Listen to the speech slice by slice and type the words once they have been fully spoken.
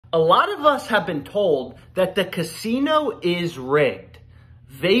A lot of us have been told that the casino is rigged.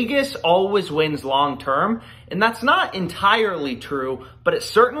 Vegas always wins long term, and that's not entirely true, but it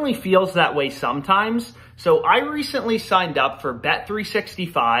certainly feels that way sometimes. So I recently signed up for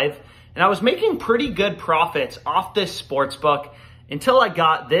Bet365, and I was making pretty good profits off this sportsbook until I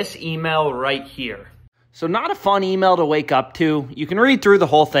got this email right here. So not a fun email to wake up to. You can read through the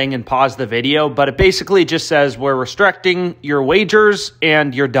whole thing and pause the video, but it basically just says we're restricting your wagers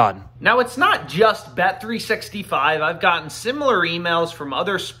and you're done. Now, it's not just Bet365. I've gotten similar emails from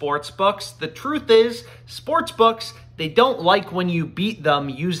other sportsbooks. The truth is, sportsbooks, they don't like when you beat them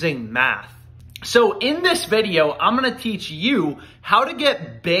using math. So in this video, I'm going to teach you how to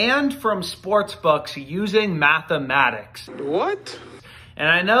get banned from sportsbooks using mathematics. What? And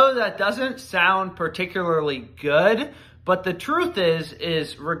I know that doesn't sound particularly good, but the truth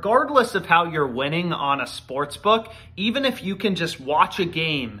is regardless of how you're winning on a sports book, even if you can just watch a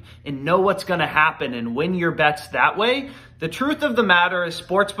game and know what's going to happen and win your bets that way, the truth of the matter is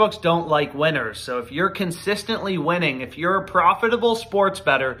sports books don't like winners. So if you're consistently winning, if you're a profitable sports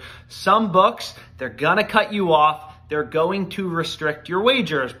bettor, some books, they're going to cut you off. They're going to restrict your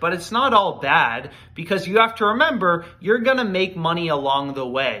wagers, but it's not all bad because you have to remember you're going to make money along the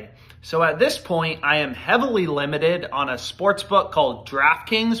way. So at this point, I am heavily limited on a sports book called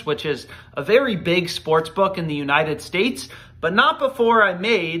DraftKings, which is a very big sports book in the United States, but not before I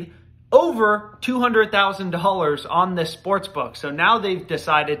made over $200,000 on this sports book. So now they've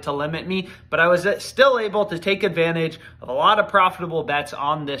decided to limit me, but I was still able to take advantage of a lot of profitable bets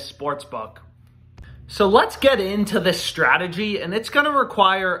on this sports book. So let's get into this strategy, and it's going to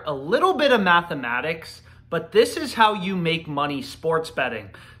require a little bit of mathematics, but this is how you make money sports betting.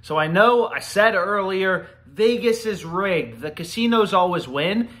 So I know I said earlier, Vegas is rigged. The casinos always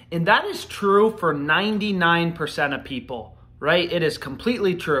win, and that is true for 99% of people, right? It is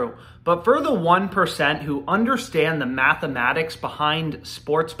completely true. But for the 1% who understand the mathematics behind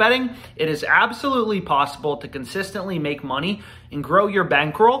sports betting, it is absolutely possible to consistently make money and grow your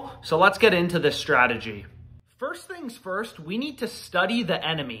bankroll. So let's get into this strategy. First things first, we need to study the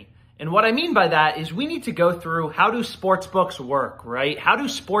enemy. And what I mean by that is we need to go through how do sports books work, right? How do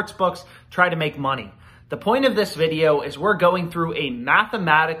sports books try to make money? The point of this video is we're going through a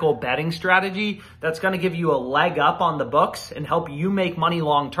mathematical betting strategy that's going to give you a leg up on the books and help you make money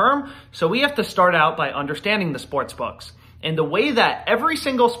long term. So we have to start out by understanding the sports books. And the way that every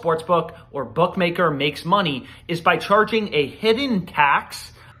single sports book or bookmaker makes money is by charging a hidden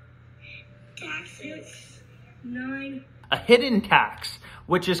tax. A hidden tax,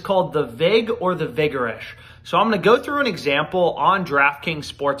 which is called the vig or the vigorish. So I'm going to go through an example on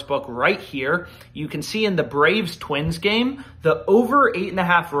DraftKings Sportsbook right here. You can see in the Braves-Twins game, the over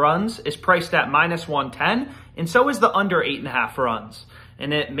 8.5 runs is priced at -110, and so is the under 8.5 runs.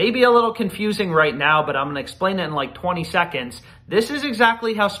 And it may be a little confusing right now, but I'm going to explain it in like 20 seconds. This is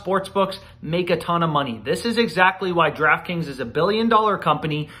exactly how sportsbooks make a ton of money. This is exactly why DraftKings is a billion-dollar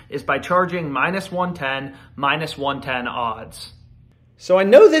company, is by charging -110, -110 odds. So I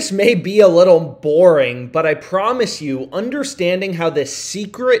know this may be a little boring, but I promise you, understanding how this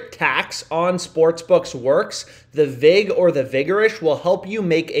secret tax on sportsbooks works, the vig or the vigorish, will help you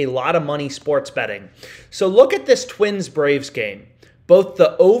make a lot of money sports betting. So look at this Twins-Braves game. Both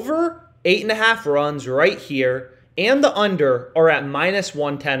the over 8.5 runs right here and the under are at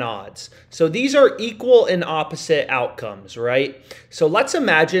 -110 odds. So these are equal and opposite outcomes, right? So let's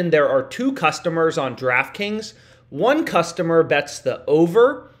imagine there are two customers on DraftKings. One customer bets the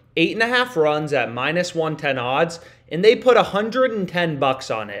over 8.5 runs at -110 odds, and they put $110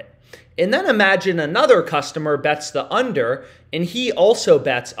 on it. And then imagine another customer bets the under, and he also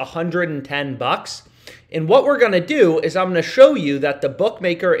bets $110. And what we're going to do is I'm going to show you that the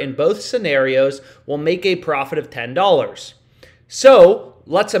bookmaker in both scenarios will make a profit of $10. So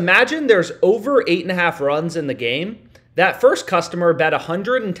let's imagine there's over 8.5 runs in the game. That first customer bet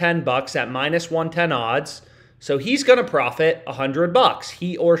 $110 at -110 odds. So he's going to profit $100,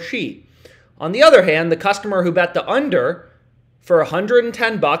 he or she. On the other hand, the customer who bet the under for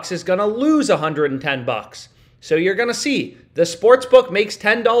 $110 is going to lose $110. So you're going to see the sportsbook makes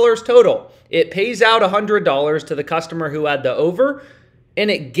 $10 total. It pays out $100 to the customer who had the over, and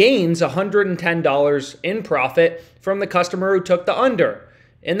it gains $110 in profit from the customer who took the under.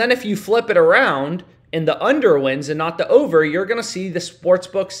 And then if you flip it around and the under wins and not the over, you're going to see the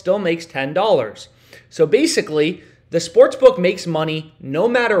sportsbook still makes $10. So basically, the sportsbook makes money no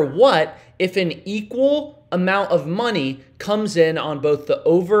matter what if an equal amount of money comes in on both the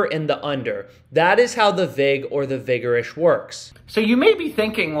over and the under. That is how the vig or the vigorish works. So you may be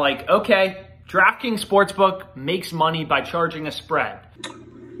thinking like, okay, DraftKings Sportsbook makes money by charging a spread.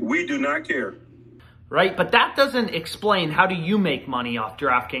 We do not care. Right? But that doesn't explain how do you make money off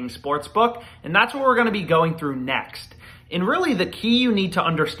DraftKings Sportsbook, and that's what we're going to be going through next. And really the key you need to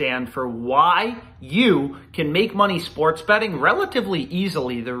understand for why you can make money sports betting relatively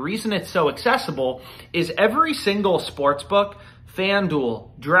easily, the reason it's so accessible, is every single sportsbook,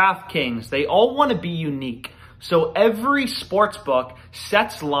 FanDuel, DraftKings, they all want to be unique. So every sportsbook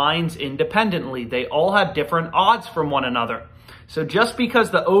sets lines independently. They all have different odds from one another. So just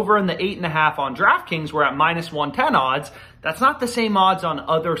because the over and the 8.5 on DraftKings were at minus 110 odds, that's not the same odds on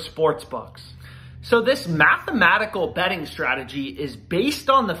other sportsbooks. So this mathematical betting strategy is based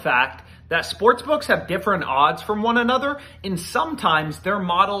on the fact that sportsbooks have different odds from one another, and sometimes their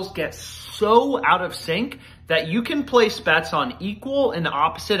models get so out of sync that you can place bets on equal and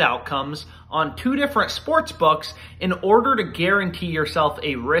opposite outcomes on two different sportsbooks in order to guarantee yourself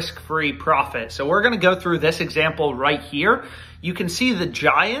a risk-free profit. So we're going to go through this example right here. You can see the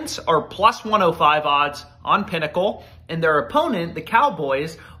Giants are plus 105 odds on Pinnacle, and their opponent, the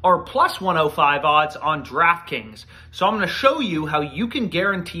Cowboys, are plus 105 odds on DraftKings. So I'm going to show you how you can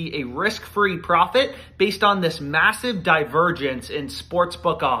guarantee a risk-free profit based on this massive divergence in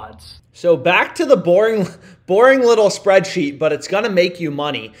sportsbook odds. So back to the boring little spreadsheet, but it's going to make you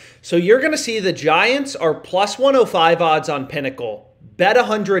money. So you're going to see the Giants are plus 105 odds on Pinnacle. Bet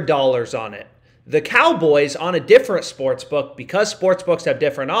 $100 on it. The Cowboys on a different sportsbook, because sportsbooks have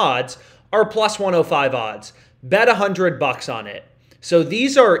different odds, are plus 105 odds. Bet $100 on it. So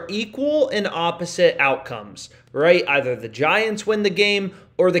these are equal and opposite outcomes, right? Either the Giants win the game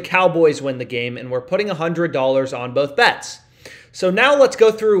or the Cowboys win the game, and we're putting $100 on both bets. So now let's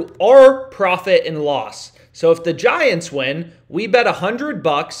go through our profit and loss. So if the Giants win, we bet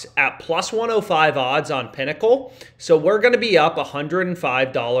 $100 at plus 105 odds on Pinnacle. So we're going to be up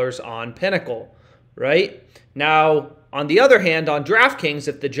 $105 on Pinnacle, right? Now, on the other hand, on DraftKings,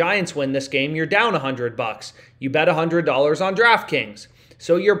 if the Giants win this game, you're down $100. You bet $100 on DraftKings.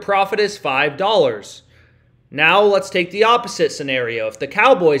 So your profit is $5. Now let's take the opposite scenario. If the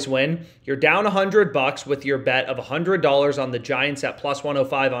Cowboys win, you're down $100 with your bet of $100 on the Giants at plus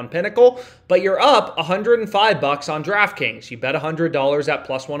 105 on Pinnacle, but you're up $105 on DraftKings. You bet $100 at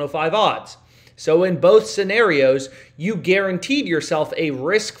plus 105 odds. So in both scenarios, you guaranteed yourself a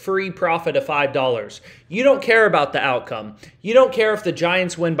risk-free profit of $5. You don't care about the outcome. You don't care if the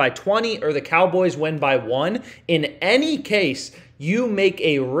Giants win by 20 or the Cowboys win by 1. In any case, you make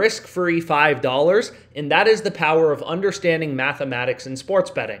a risk-free $5, and that is the power of understanding mathematics in sports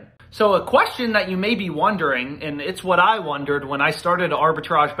betting. So a question that you may be wondering, and it's what I wondered when I started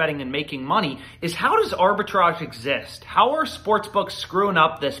arbitrage betting and making money, is how does arbitrage exist? How are sportsbooks screwing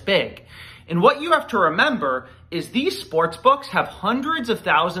up this big? And what you have to remember is these sportsbooks have hundreds of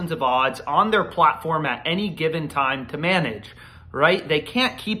thousands of odds on their platform at any given time to manage, right? They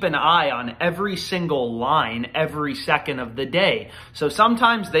can't keep an eye on every single line every second of the day. So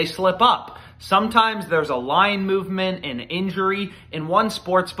sometimes they slip up. Sometimes there's a line movement, an injury, and one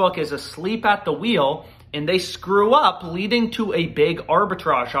sportsbook is asleep at the wheel and they screw up, leading to a big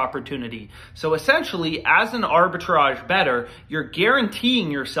arbitrage opportunity. So essentially, as an arbitrage bettor, you're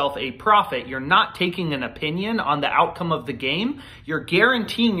guaranteeing yourself a profit. You're not taking an opinion on the outcome of the game. You're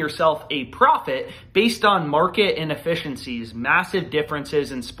guaranteeing yourself a profit based on market inefficiencies, massive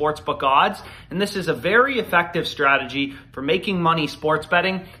differences in sportsbook odds. And this is a very effective strategy for making money sports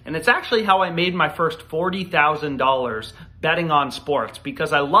betting. And it's actually how I made my first $40,000 betting on sports,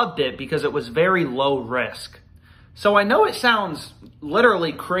 because I loved it because it was very low risk. So I know it sounds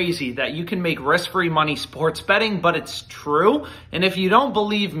literally crazy that you can make risk-free money sports betting, but it's true. And if you don't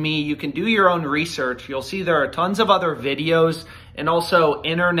believe me, you can do your own research. You'll see there are tons of other videos and also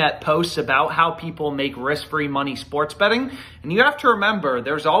internet posts about how people make risk-free money sports betting. And you have to remember,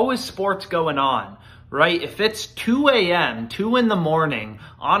 there's always sports going on. Right? If it's 2 a.m., 2 in the morning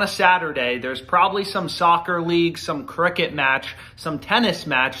on a Saturday, there's probably some soccer league, some cricket match, some tennis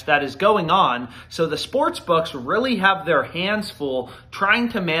match that is going on. So the sports books really have their hands full trying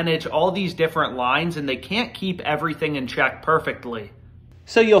to manage all these different lines, and they can't keep everything in check perfectly.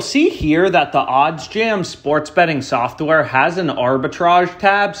 So you'll see here that the OddsJam sports betting software has an arbitrage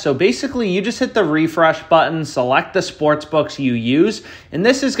tab. So basically you just hit the refresh button, select the sports books you use, and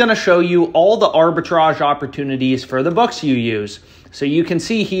this is going to show you all the arbitrage opportunities for the books you use. So you can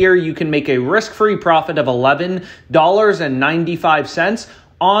see here you can make a risk-free profit of $11.95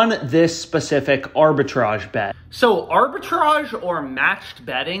 on this specific arbitrage bet. So arbitrage or matched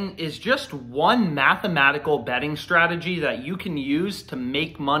betting is just one mathematical betting strategy that you can use to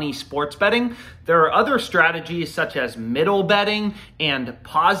make money sports betting. There are other strategies such as middle betting and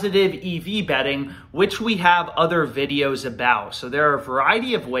positive EV betting, which we have other videos about. So there are a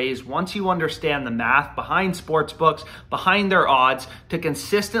variety of ways, once you understand the math behind sportsbooks, behind their odds, to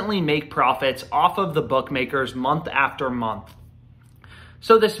consistently make profits off of the bookmakers month after month.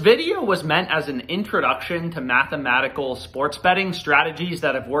 So this video was meant as an introduction to mathematical sports betting strategies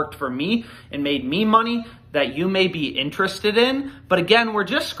that have worked for me and made me money that you may be interested in. But again, we're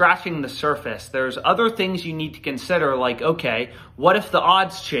just scratching the surface. There's other things you need to consider, like, okay, what if the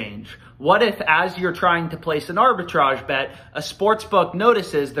odds change? What if, as you're trying to place an arbitrage bet, a sports book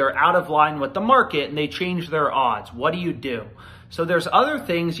notices they're out of line with the market and they change their odds? What do you do? So there's other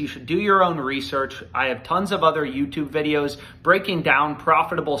things. You should do your own research. I have tons of other YouTube videos breaking down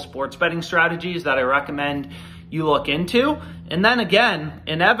profitable sports betting strategies that I recommend you look into. And then again,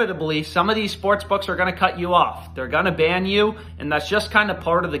 inevitably, some of these sports books are going to cut you off. They're going to ban you, and that's just kind of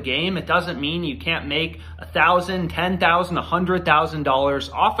part of the game. It doesn't mean you can't make $1,000, $10,000,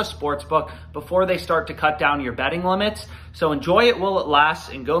 $100,000 off a sports book before they start to cut down your betting limits. So enjoy it while it lasts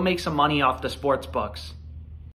and go make some money off the sports books.